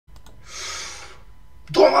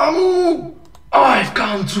Dormammu! I've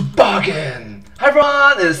come to bargain! Hi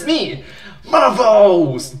everyone, it's me,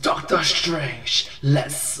 Marvel's Doctor Strange.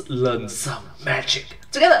 Let's learn some magic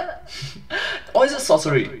together! Or is it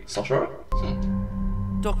sorcery? Sorcerer?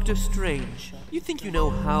 Doctor Strange, you think you know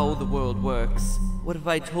how the world works. What if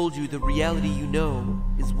I told you the reality you know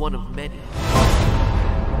is one of many?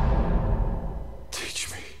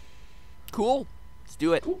 Teach me. Cool. Let's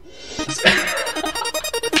do it.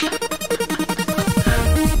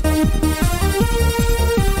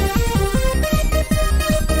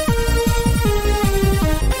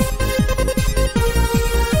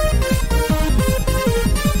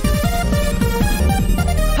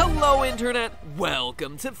 Hello, Internet.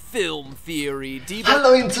 Welcome to Film Theory.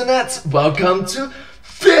 Hello Internet, welcome to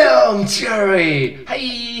Film Theory.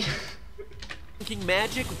 Hey. Debunking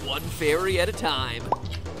magic one fairy at a time.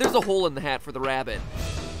 There's a hole in the hat for the rabbit.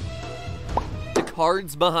 The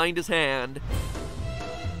card's behind his hand.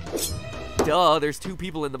 Duh, there's two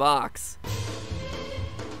people in the box.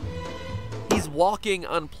 He's walking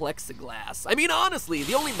on plexiglass. I mean, honestly,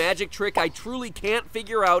 the only magic trick I truly can't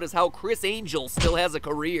figure out is how Chris Angel still has a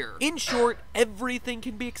career. In short, everything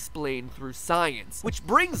can be explained through science, which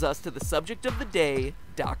brings us to the subject of the day,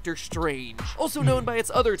 Doctor Strange. Also known by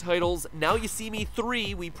its other titles, Now You See Me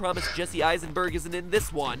 3, We Promise Jesse Eisenberg Isn't in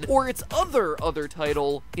This One, or its other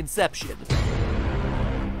title, Inception.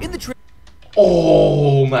 In the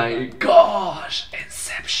Oh my gosh,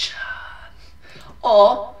 Inception.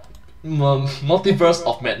 Or Multiverse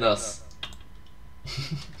of Madness.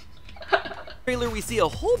 trailer, we see a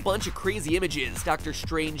whole bunch of crazy images. Doctor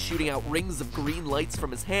Strange shooting out rings of green lights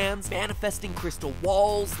from his hands, manifesting crystal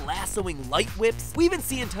walls, lassoing light whips. We even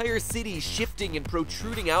see entire cities shifting and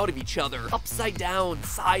protruding out of each other, upside down,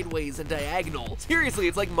 sideways, and diagonal. Seriously,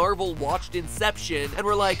 it's like Marvel watched Inception and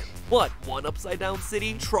we're like, what, one upside down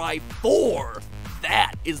city? Try 4!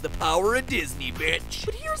 That is the power of Disney, bitch.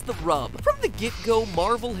 But here's the rub. From the get-go,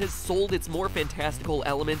 Marvel has sold its more fantastical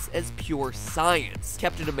elements as pure science.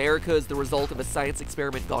 Captain America is the result of a science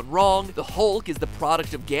experiment gone wrong. The Hulk is the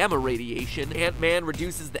product of gamma radiation. Ant-Man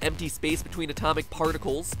reduces the empty space between atomic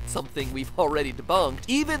particles, something we've already debunked.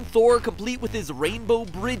 Even Thor, complete with his rainbow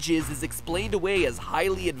bridges, is explained away as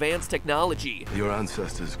highly advanced technology. Your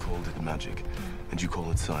ancestors called it magic, and you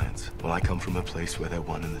call it science. Well, I come from a place where they're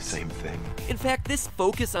one and the same thing. In fact, this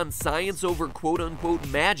focus on science over quote-unquote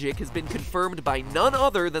magic has been confirmed by none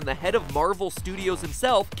other than the head of Marvel Studios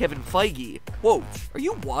himself, Kevin Feige. Quote, "Are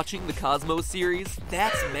you watching the Cosmos series?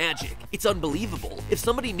 That's magic. It's unbelievable. If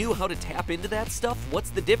somebody knew how to tap into that stuff, what's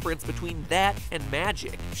the difference between that and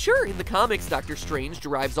magic? Sure, in the comics, Doctor Strange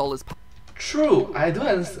derives all his True, I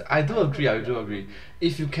do agree.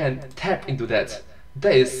 If you can tap into that,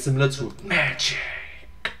 that is similar to magic.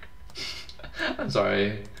 I'm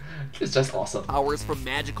sorry. It's just awesome. powers from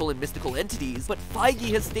magical and mystical entities, but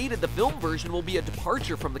Feige has stated the film version will be a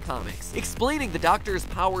departure from the comics, explaining the Doctor's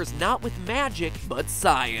powers not with magic, but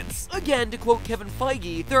science. Again, to quote Kevin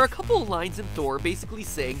Feige, there are a couple of lines in Thor basically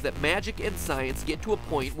saying that magic and science get to a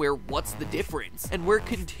point where what's the difference? And we're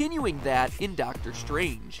continuing that in Doctor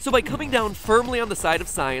Strange. So by coming down firmly on the side of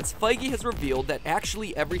science, Feige has revealed that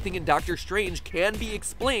actually everything in Doctor Strange can be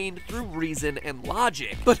explained through reason and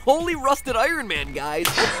logic. But holy rusted Iron Man, guys,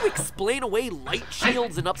 how do you explain away light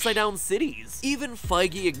shields and upside-down cities? Even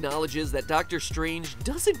Feige acknowledges that Doctor Strange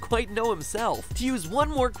doesn't quite know himself. To use one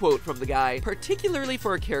more quote from the guy, particularly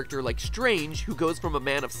for a character like Strange, who goes from a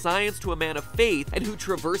man of science to a man of faith, and who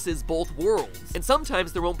traverses both worlds. And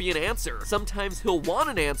sometimes there won't be an answer. Sometimes he'll want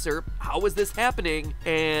an answer, how is this happening?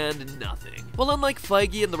 And nothing. Well, unlike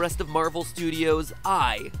Feige and the rest of Marvel Studios,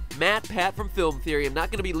 I, Matt Pat from Film Theory, am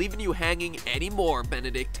not going to be leaving you hanging anymore,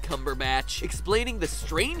 Benedict Cumberbatch. Explaining the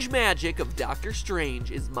strange magic of Doctor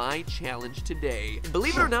Strange is my challenge today. And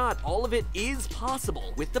believe it or not, all of it is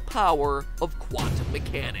possible with the power of quantum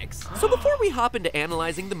mechanics. So before we hop into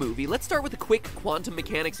analyzing the movie, let's start with a quick quantum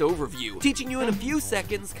mechanics overview, teaching you in a few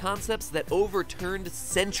seconds concepts that overturned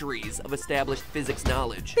centuries of established physics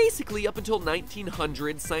knowledge. Basically, up until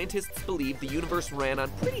 1900, scientists believed the universe ran on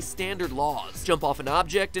pretty standard laws. Jump off an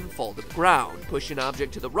object and fall to the ground. Push an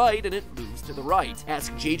object to the right and it moves to the right.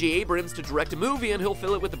 Ask J.J. Abrams to direct a movie and he'll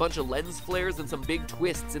fill it with a bunch of lens flares and some big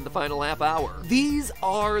twists in the final half hour. These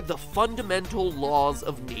are the fundamental laws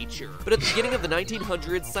of nature. But at the beginning of the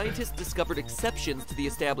 1900s, scientists discovered exceptions to the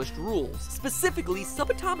established rules, specifically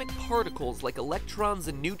subatomic particles like electrons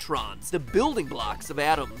and neutrons, the building blocks of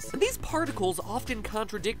atoms. And these particles often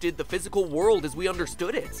contradicted the physical world as we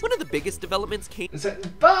understood it. One of the biggest developments came in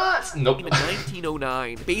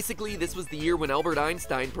 1909. Basically, this was the year when Albert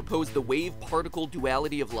Einstein proposed the wave-particle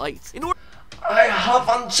duality of light. I have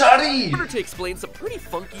Anchari! In order to explain some pretty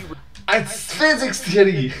funky It's physics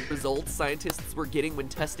theory! results scientists were getting when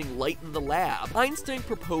testing light in the lab, Einstein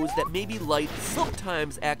proposed that maybe light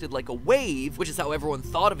sometimes acted like a wave, which is how everyone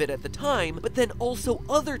thought of it at the time, but then also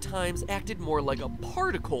other times acted more like a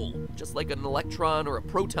particle, just like an electron or a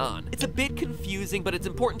proton. It's a bit confusing, but it's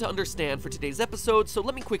important to understand for today's episode, so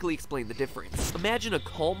let me quickly explain the difference. Imagine a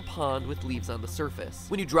calm pond with leaves on the surface.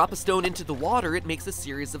 When you drop a stone into the water, it makes a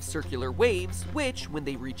series of circular waves, which, when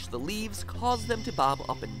they reach the leaves, cause them to bob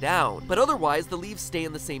up and down. But otherwise, the leaves stay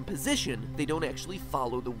in the same position. They don't actually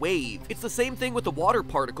follow the wave. It's the same thing with the water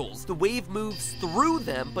particles. The wave moves through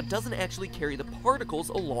them, but doesn't actually carry the particles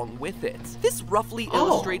along with it. This roughly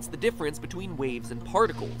illustrates the difference between waves and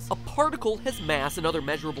particles. A particle has mass and other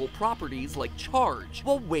measurable properties like charge,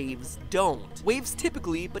 while waves don't. Waves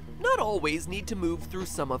typically, but not always, need to move through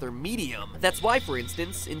some other medium. That's why, for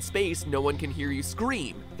instance, in space, no one can hear you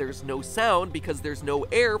scream. There's no sound because there's no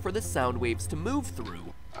air for the sound waves to move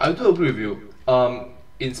through. I do agree with you.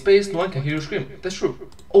 In space, no one can hear you scream. That's true.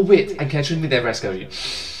 Oh wait, I can actually make that very scary.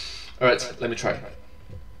 Alright, let me try.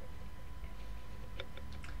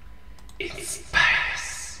 In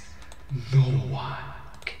space, no one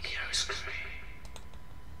can hear you scream.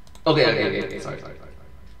 Okay, sorry.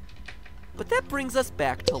 But that brings us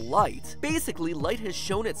back to light. Basically, light has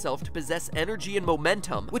shown itself to possess energy and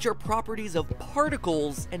momentum, which are properties of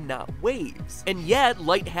particles and not waves. And yet,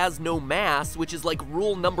 light has no mass, which is like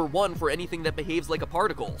rule number 1 for anything that behaves like a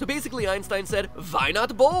particle. So basically, Einstein said, why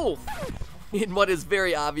not both? In what is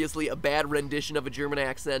very obviously a bad rendition of a German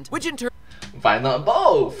accent, which in turn Why not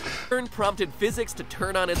both? prompted physics to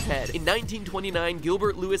turn on its head. In 1929,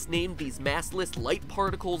 Gilbert Lewis named these massless light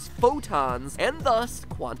particles photons, and thus,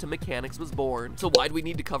 quantum mechanics was born. So why do we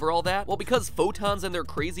need to cover all that? Well, because photons and their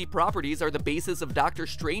crazy properties are the basis of Doctor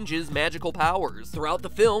Strange's magical powers. Throughout the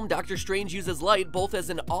film, Doctor Strange uses light both as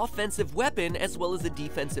an offensive weapon as well as a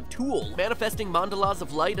defensive tool, manifesting mandalas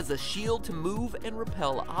of light as a shield to move and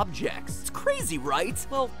repel objects. It's crazy, right?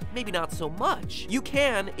 Well, maybe not so much. You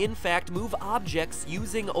can, in fact, move objects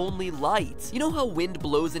using only light. You know how wind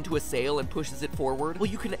blows into a sail and pushes it forward? Well,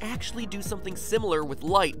 you can actually do something similar with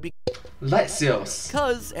light Light sails.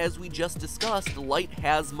 because, as we just discussed, light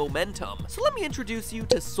has momentum. So let me introduce you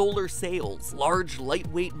to solar sails, large,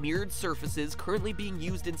 lightweight, mirrored surfaces currently being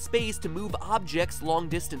used in space to move objects long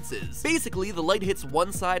distances. Basically, the light hits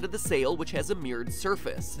one side of the sail, which has a mirrored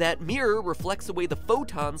surface. That mirror reflects away the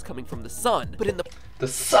photons coming from the sun, but in the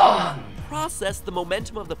sun! process, the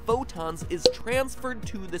momentum of the photons is transferred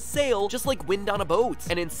to the sail, just like wind on a boat.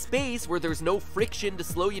 And in space, where there's no friction to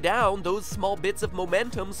slow you down, those small bits of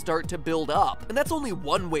momentum start to build up. And that's only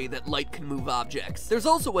one way that light can move objects. There's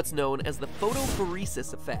also what's known as the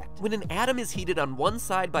photophoresis effect. When an atom is heated on one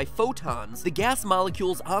side by photons, the gas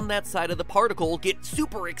molecules on that side of the particle get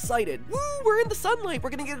super excited. Woo, we're in the sunlight,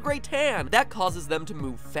 we're gonna get a great tan. That causes them to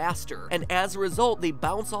move faster. And as a result, they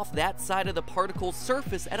bounce off that side of the particle's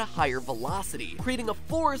surface at a higher velocity, creating a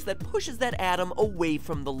force that pushes that atom away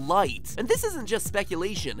from the light. And this isn't just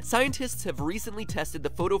speculation. Scientists have recently tested the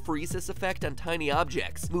photophoresis effect on tiny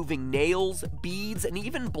objects, moving nails, beads, and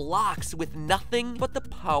even blocks with nothing but the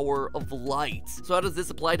power of light. So how does this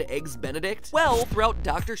apply to Eggs Benedict? Well, throughout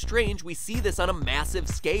Doctor Strange, we see this on a massive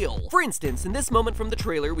scale. For instance, in this moment from the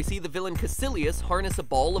trailer, we see the villain Caecilius harness a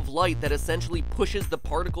ball of light that essentially pushes the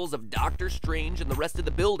particles of Doctor Strange and the rest of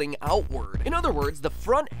the building outward. In other words, the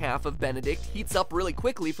front half of Benedict heats up really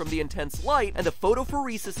quickly from the intense light, and the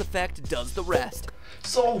photophoresis effect does the rest.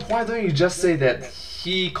 So why don't you just say that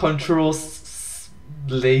he controls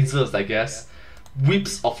lasers, I guess?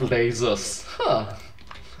 Whips of lasers. Huh.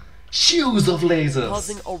 Shoes of lasers.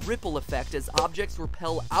 Causing a ripple effect as objects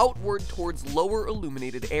repel outward towards lower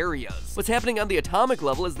illuminated areas. What's happening on the atomic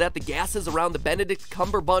level is that the gases around the Benedict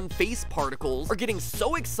Cumberbund face particles are getting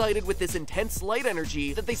so excited with this intense light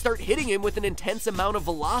energy that they start hitting him with an intense amount of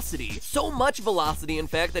velocity. So much velocity, in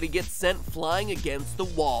fact, that he gets sent flying against the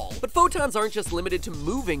wall. But photons aren't just limited to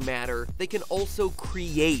moving matter, they can also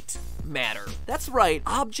create matter. That's right,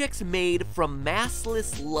 objects made from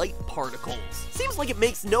massless light particles. Seems like it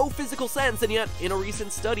makes no physical sense, and yet, in a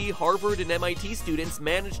recent study, Harvard and MIT students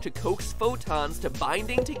managed to coax photons to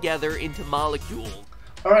binding together into molecules.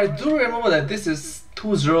 Alright, do remember that this is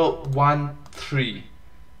 2013.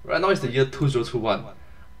 Right now it's the year 2021.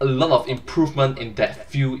 A lot of improvement in that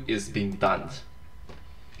field is being done.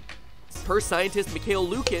 Per scientist Mikhail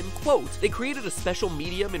Lukin, quote, "They created a special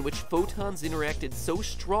medium in which photons interacted so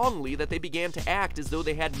strongly that they began to act as though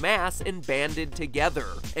they had mass and banded together,"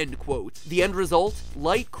 end quote. The end result?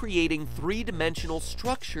 Light creating three-dimensional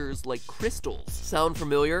structures like crystals. Sound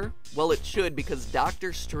familiar? Well, it should, because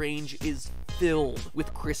Doctor Strange is filled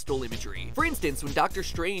with crystal imagery. For instance, when Doctor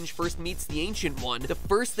Strange first meets the Ancient One, the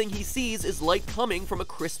first thing he sees is light coming from a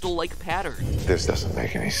crystal-like pattern. This doesn't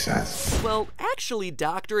make any sense. Well, actually,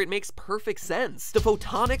 Doctor, it makes perfect sense. The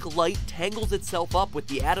photonic light tangles itself up with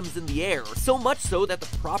the atoms in the air, so much so that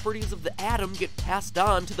the properties of the atom get passed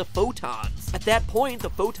on to the photons. At that point, the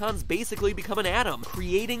photons basically become an atom,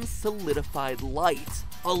 creating solidified light.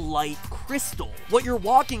 A light crystal. What you're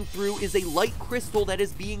walking through is a light crystal that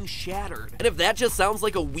is being shattered. And if that just sounds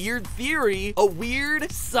like a weird theory, a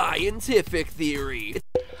weird scientific theory.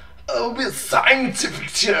 A weird scientific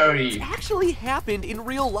theory! It actually happened in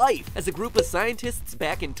real life, as a group of scientists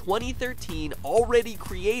back in 2013 already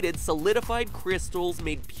created solidified crystals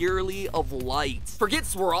made purely of light. Forget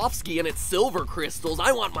Swarovski and its silver crystals,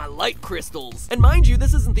 I want my light crystals. And mind you,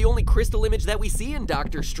 this isn't the only crystal image that we see in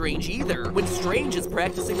Doctor Strange either. When Strange is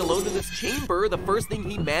practicing alone in this chamber, the first thing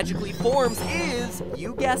he magically forms is,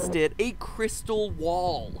 you guessed it, a crystal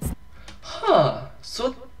wall. Huh,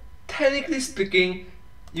 so technically speaking,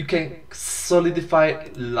 you can solidify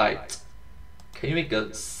light. Can you make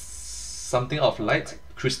something of light?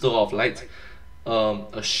 Crystal of light?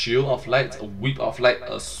 A shield of light? A whip of light?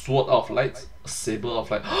 A sword of light? A saber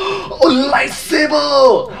of light? A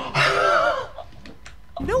lightsaber!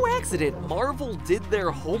 No accident, Marvel did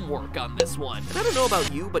their homework on this one. And I don't know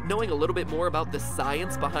about you, but knowing a little bit more about the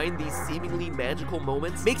science behind these seemingly magical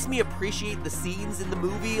moments makes me appreciate the scenes in the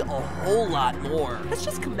movie a whole lot more. That's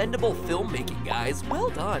just commendable filmmaking, guys.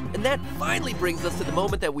 Well done. And that finally brings us to the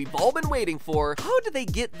moment that we've all been waiting for. How do they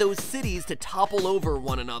get those cities to topple over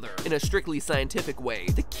one another in a strictly scientific way?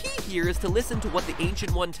 The key here is to listen to what the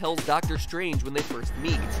Ancient One tells Doctor Strange when they first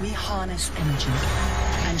meet. We harness energy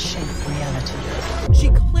and shape reality.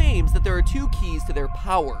 She claims that there are two keys to their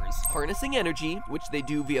powers: harnessing energy, which they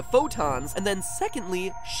do via photons, and then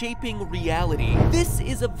secondly, shaping reality. This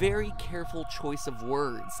is a very careful choice of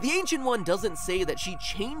words. The Ancient One doesn't say that she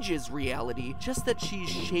changes reality, just that she's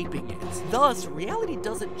shaping it. Thus, reality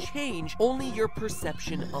doesn't change, only your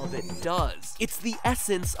perception of it does. It's the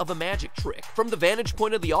essence of a magic trick. From the vantage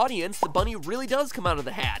point of the audience, the bunny really does come out of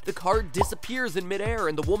the hat. The card disappears in midair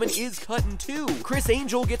and the woman is cut in two. Chris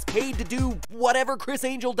Angel gets paid to do whatever Chris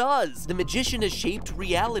Angel does. The magician has shaped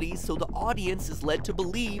reality, so the audience is led to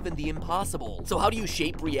believe in the impossible. So how do you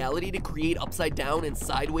shape reality to create upside down and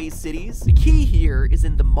sideways cities? The key here is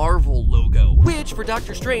in the Marvel logo, which for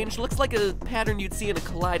Doctor Strange looks like a pattern you'd see in a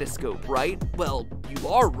kaleidoscope, right? Well, you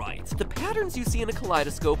are right. The patterns you see in a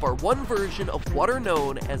kaleidoscope are one version of what are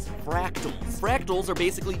known as fractals. Fractals are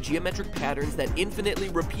basically geometric patterns that infinitely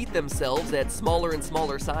repeat themselves at smaller and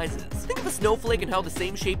smaller sizes. Think of a snowflake and how the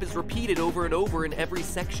same shape is repeated over and over in every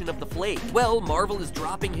section of the flake. Well, Marvel is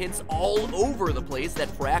dropping hints all over the place that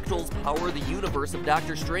fractals power the universe of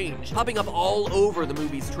Doctor Strange, popping up all over the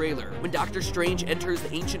movie's trailer. When Doctor Strange enters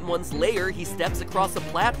the Ancient One's lair, he steps across a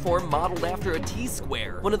platform modeled after a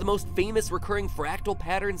T-square, one of the most famous recurring fractal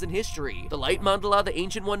patterns in history. The light mandala the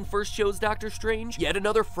Ancient One first shows Doctor Strange, yet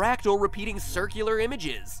another fractal repeating circular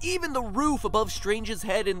images. Even the roof above Strange's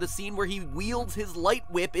head in the scene where he wields his light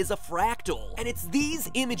whip is a fractal. And it's these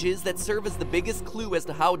images that serve as the biggest clue as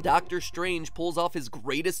to how Doctor Strange pulls off his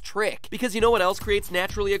greatest trick. Because you know what else creates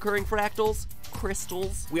naturally occurring fractals?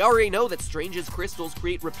 Crystals. We already know that Strange's crystals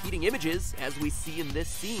create repeating images, as we see in this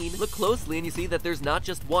scene. Look closely and you see that there's not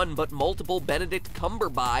just one, but multiple Benedict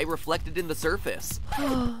Cumberbatch reflected in the surface.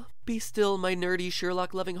 Be still, my nerdy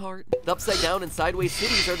Sherlock-loving heart. The upside down and sideways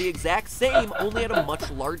cities are the exact same, only at a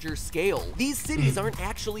much larger scale. These cities aren't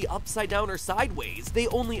actually upside down or sideways. They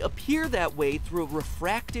only appear that way through a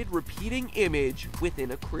refracted, repeating image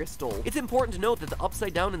within a crystal. It's important to note that the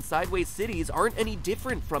upside down and sideways cities aren't any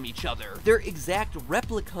different from each other. They're exact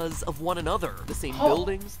replicas of one another. The same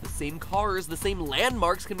buildings, the same cars, the same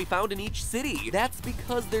landmarks can be found in each city. That's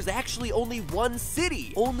because there's actually only one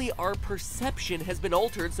city. Only our perception has been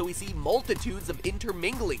altered, so we see multitudes of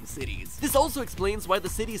intermingling cities. This also explains why the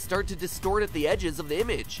cities start to distort at the edges of the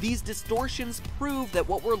image. These distortions prove that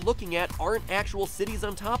what we're looking at aren't actual cities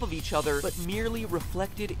on top of each other, but merely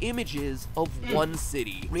reflected images of one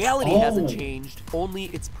city. Reality hasn't changed, only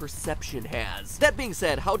its perception has. That being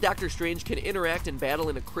said, how Doctor Strange can interact and battle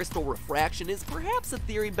in a crystal refraction is perhaps a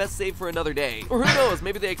theory best saved for another day. Or who knows,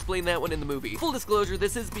 maybe they explain that one in the movie. Full disclosure,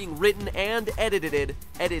 this is being written and edited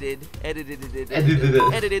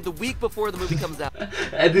the week before the movie comes out.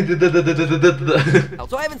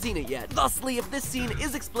 So I haven't seen it yet. Thusly, if this scene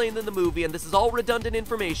is explained in the movie and this is all redundant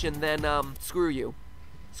information, then screw you.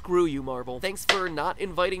 Screw you, Marvel. Thanks for not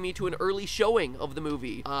inviting me to an early showing of the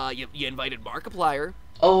movie. You invited Markiplier.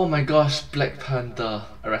 Oh my gosh, Black Panther.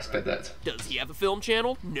 I respect that. Does he have a film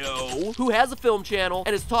channel? No. Who has a film channel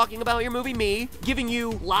and is talking about your movie? Me. Giving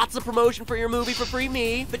you lots of promotion for your movie for free?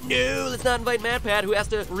 Me. But no, let's not invite MatPat, who has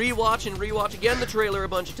to rewatch and rewatch again the trailer a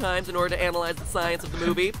bunch of times in order to analyze the science of the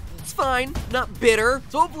movie. It's fine. Not bitter.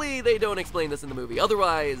 So hopefully they don't explain this in the movie.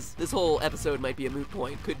 Otherwise, this whole episode might be a moot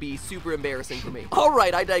point. Could be super embarrassing for me.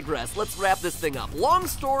 Alright, I digress. Let's wrap this thing up. Long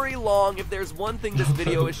story long, if there's one thing this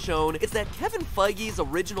video has shown, it's that Kevin Feige's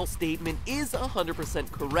original statement is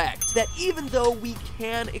 100% correct. That even though we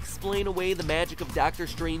can explain away the magic of Doctor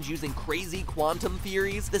Strange using crazy quantum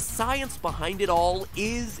theories, the science behind it all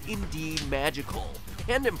is indeed magical.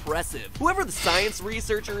 And impressive. Whoever the science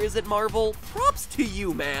researcher is at Marvel, props to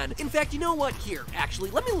you, man. In fact, you know what? Here, actually,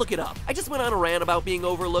 let me look it up. I just went on a rant about being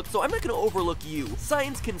overlooked, so I'm not gonna overlook you.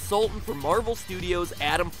 Science consultant for Marvel Studios,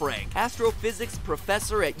 Adam Frank. Astrophysics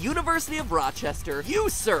professor at University of Rochester. You,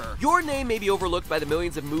 sir! Your name may be overlooked by the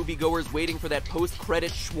millions of moviegoers waiting for that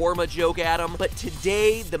post-credit shawarma joke, Adam, but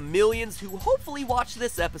today, the millions who hopefully watch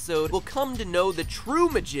this episode will come to know the true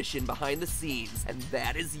magician behind the scenes, and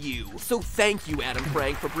that is you. So thank you, Adam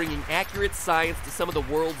Frank, for bringing accurate science to some of the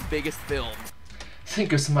world's biggest films.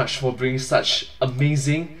 Thank you so much for bringing such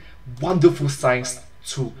amazing, wonderful science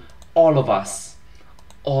to all of us.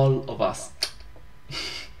 All of us.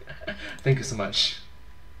 Thank you so much.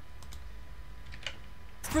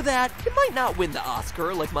 For that, you might not win the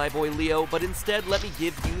Oscar like my boy Leo, but instead let me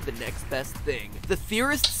give you the next best thing. The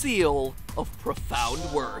Theorist Seal of Profound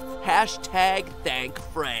Worth. Hashtag thank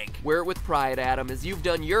Frank. Wear it with pride, Adam, as you've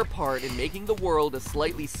done your part in making the world a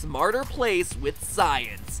slightly smarter place with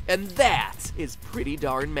science. And that is pretty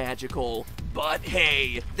darn magical. But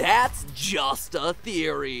hey, that's just a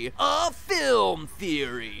theory. A film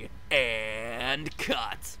theory. And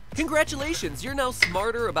cut. Congratulations, you're now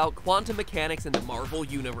smarter about quantum mechanics in the Marvel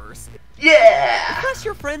Universe. Yeah! Impress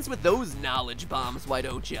your friends with those knowledge bombs, why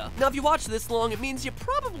don't ya? Now, if you watch this long, it means you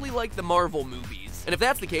probably like the Marvel movies. And if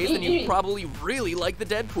that's the case, then you probably really like the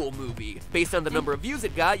Deadpool movie. Based on the number of views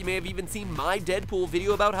it got, you may have even seen my Deadpool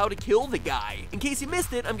video about how to kill the guy. In case you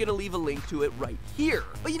missed it, I'm gonna leave a link to it right here.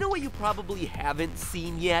 But you know what you probably haven't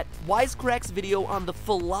seen yet? Wisecrack's video on the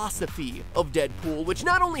philosophy of Deadpool, which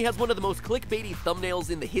not only has one of the most clickbaity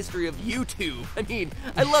thumbnails in the history of YouTube. I mean,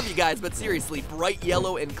 I love you guys, but seriously, bright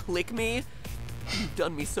yellow and click me? You've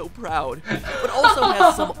done me so proud. But also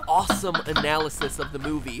has some awesome analysis of the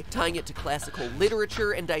movie, tying it to classical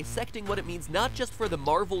literature and dissecting what it means not just for the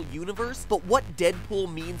Marvel Universe, but what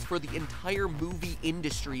Deadpool means for the entire movie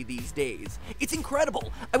industry these days. It's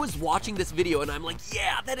incredible. I was watching this video and I'm like,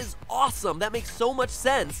 yeah, that is awesome. That makes so much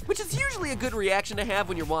sense, which is usually a good reaction to have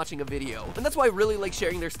when you're watching a video. And that's why I really like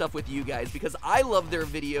sharing their stuff with you guys, because I love their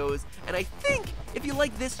videos, and I think if you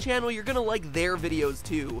like this channel, you're gonna like their videos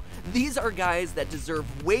too. These are guys that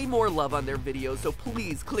deserve way more love on their videos, so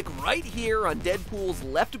please click right here on Deadpool's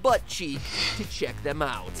left butt cheek to check them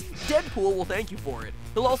out. Deadpool will thank you for it.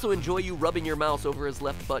 He'll also enjoy you rubbing your mouse over his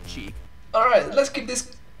left butt cheek. Alright, let's keep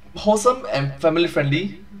this wholesome and family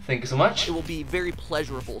friendly. Thank you so much. It will be very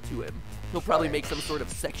pleasurable to him. He'll probably make some sort of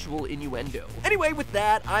sexual innuendo. Anyway, with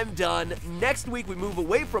that, I'm done. Next week, we move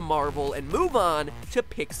away from Marvel and move on to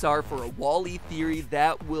Pixar for a WALL-E theory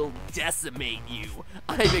that will decimate you.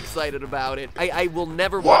 I'm excited about it. I will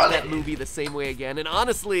never watch that movie the same way again, and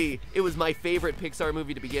honestly, it was my favorite Pixar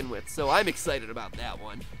movie to begin with, so I'm excited about that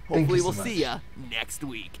one. Hopefully we'll see ya next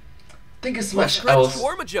week. Thank you so much.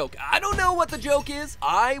 Shawarma joke. I don't know what the joke is.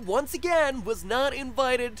 I, once again, was not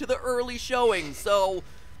invited to the early showing, so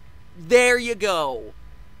there you go.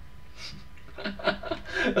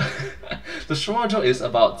 The shawarma joke is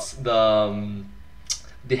about the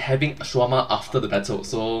having shawarma after the battle.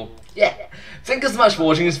 So yeah, thank you so much for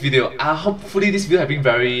watching this video. Hopefully this video has been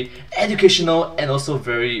very educational and also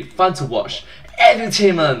very fun to watch.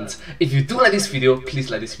 Entertainment! If you do like this video, please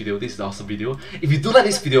like this video. This is an awesome video. If you do like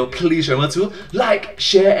this video, please remember to like,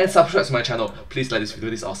 share and subscribe to my channel. Please like this video.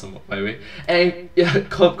 This is awesome, by the way. And yeah,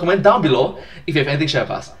 comment down below if you have anything to share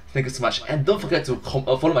with us. Thank you so much, and don't forget to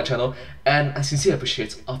follow my channel, and I sincerely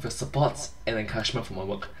appreciate all of your support and encouragement for my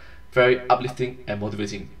work. Very uplifting and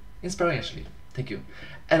motivating. Inspiring actually. Thank you.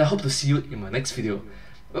 And I hope to see you in my next video.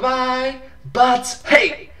 Bye bye! But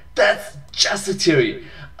hey, that's just a theory.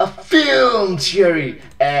 A film theory,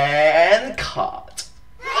 and cut.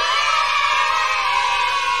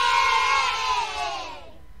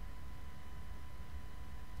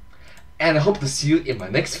 And I hope to see you in my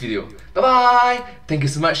next video. Bye bye! Thank you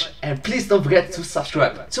so much, and please don't forget to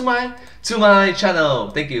subscribe to my channel.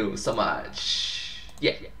 Thank you so much.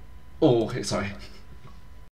 Yeah. Oh, okay, sorry.